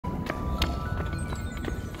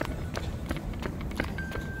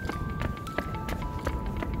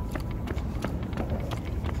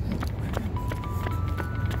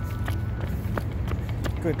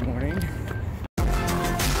Good morning.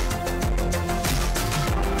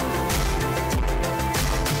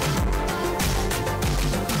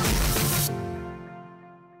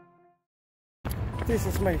 This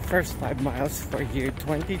is my first 5 miles for year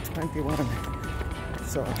 2021.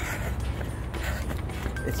 So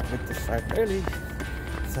it's good to start early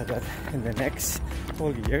so that in the next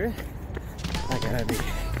whole year I'm gonna be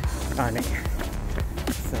running.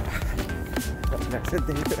 So blessed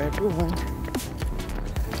day to everyone.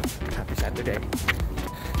 Happy Saturday.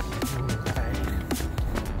 Bye.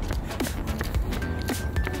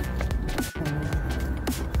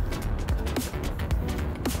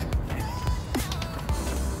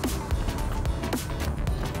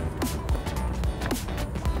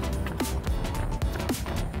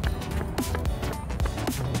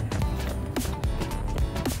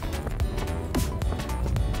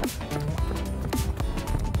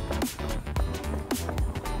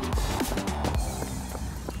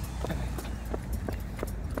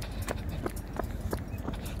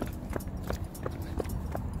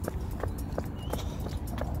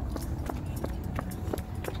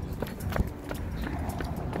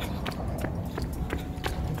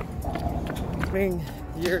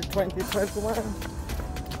 Year 2021,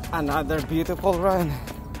 another beautiful run.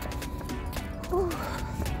 Whew.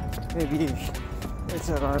 Maybe it's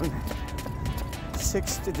around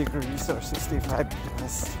 60 degrees or 65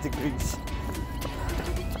 plus degrees.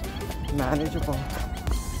 Manageable.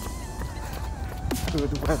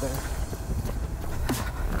 Good weather.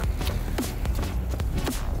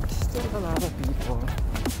 Still a lot of people.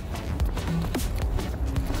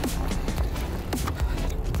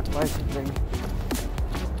 Bicycling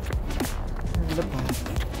in the park,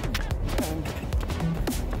 and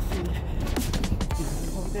see,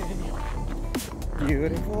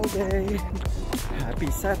 beautiful day, happy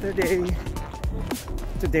Saturday.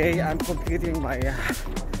 Today I'm completing my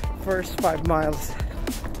first 5 miles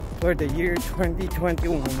for the year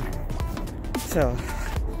 2021. So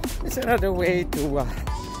it's another way to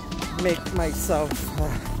make myself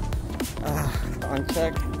on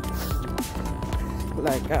check.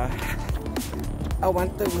 Like I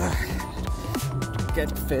want to get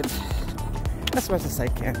fit as much as I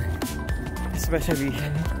can, especially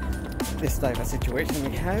this type of situation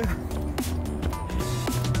we have.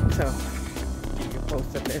 So keep you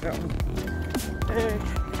posted later on. Hey,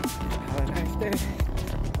 have a nice day.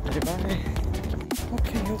 Bye.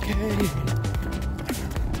 Okay.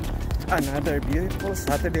 Another beautiful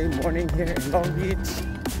Saturday morning here in Long Beach.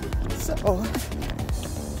 So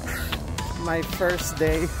my first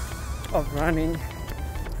day of running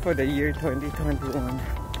for the year 2021.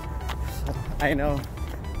 So I know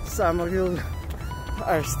some of you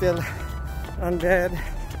are still on bed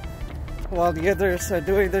while the others are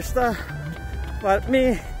doing their stuff, but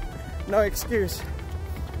me, no excuse.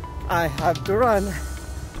 I have to run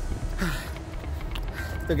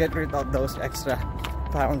to get rid of those extra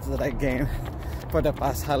pounds that I gained for the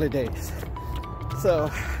past holidays. So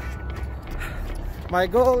my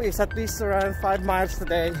goal is at least to run 5 miles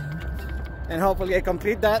today, and hopefully I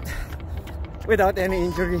complete that without any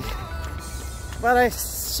injury. But I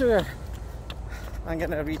sure I'm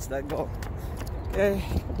gonna reach that goal. Okay,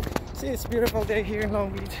 see, it's a beautiful day here in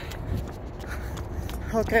Long Beach.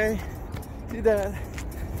 Okay, see that?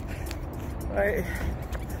 Right.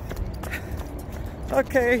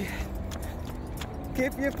 Okay,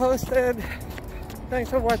 keep you posted. Thanks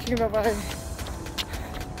for watching. Bye bye.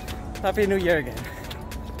 Happy New Year again.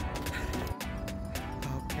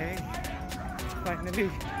 Okay,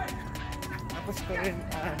 finally tapos ko rin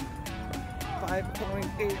ang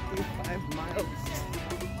 5.85 miles.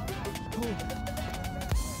 Whew.